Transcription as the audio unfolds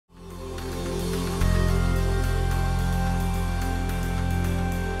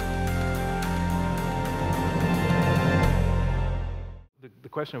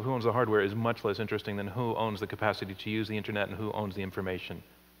question of who owns the hardware is much less interesting than who owns the capacity to use the internet and who owns the information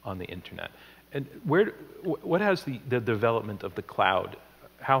on the internet. And what has the development of the cloud,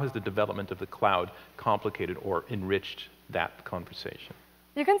 how has the development of the cloud complicated or enriched that conversation?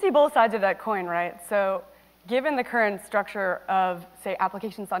 You can see both sides of that coin, right? So given the current structure of, say,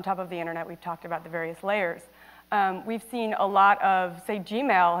 applications on top of the internet, we've talked about the various layers. We've seen a lot of, say,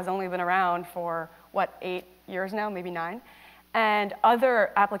 Gmail has only been around for, what, 8 years now, maybe 9? And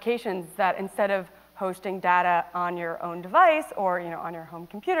other applications that instead of hosting data on your own device or on your home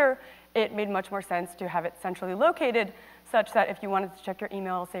computer, it made much more sense to have it centrally located such that if you wanted to check your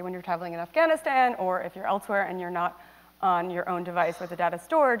email, say when you're traveling in Afghanistan, or if you're elsewhere and you're not on your own device with the data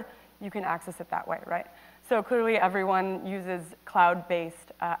stored, you can access it that way, right? So clearly everyone uses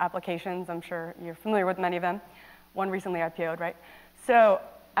cloud-based applications. I'm sure you're familiar with many of them. One recently IPO'd, right? So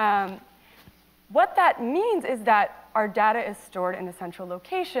what that means is that our data is stored in a central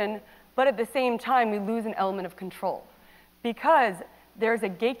location, but at the same time, we lose an element of control. Because there's a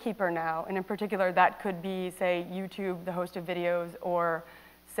gatekeeper now, and in particular, that could be, say, YouTube, the host of videos, or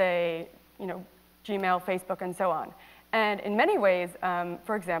say, Gmail, Facebook, and so on. And in many ways,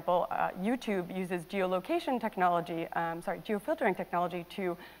 for example, YouTube uses geolocation technology, geofiltering technology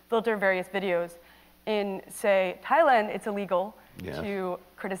to filter various videos. In, say, Thailand, it's illegal to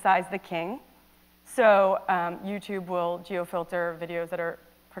criticize the king. So YouTube will geofilter videos that are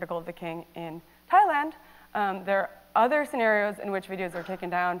critical of the king in Thailand. There are other scenarios in which videos are taken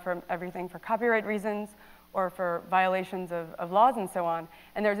down from everything for copyright reasons or for violations of laws and so on.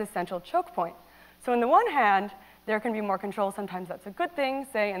 And there's a central choke point. So on the one hand, there can be more control. Sometimes that's a good thing,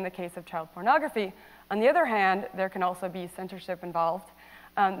 say in the case of child pornography. On the other hand, there can also be censorship involved.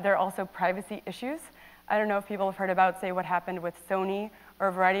 There are also privacy issues. I don't know if people have heard about, say, what happened with Sony or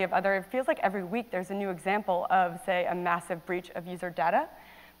a variety of other, it feels like every week there's a new example of, say, a massive breach of user data.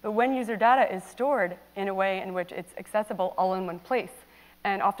 But when user data is stored in a way in which it's accessible all in one place,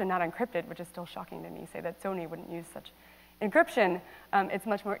 and often not encrypted, which is still shocking to me, say that Sony wouldn't use such encryption, it's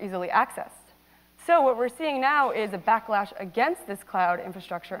much more easily accessed. So what we're seeing now is a backlash against this cloud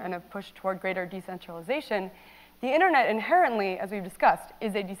infrastructure and a push toward greater decentralization. The internet inherently, as we've discussed,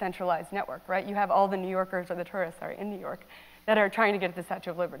 is a decentralized network, right? You have all the New Yorkers, or the tourists, sorry, in New York, that are trying to get at the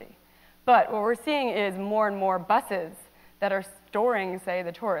Statue of Liberty. But what we're seeing is more and more buses that are storing, say,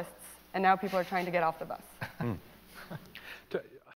 the tourists, and now people are trying to get off the bus.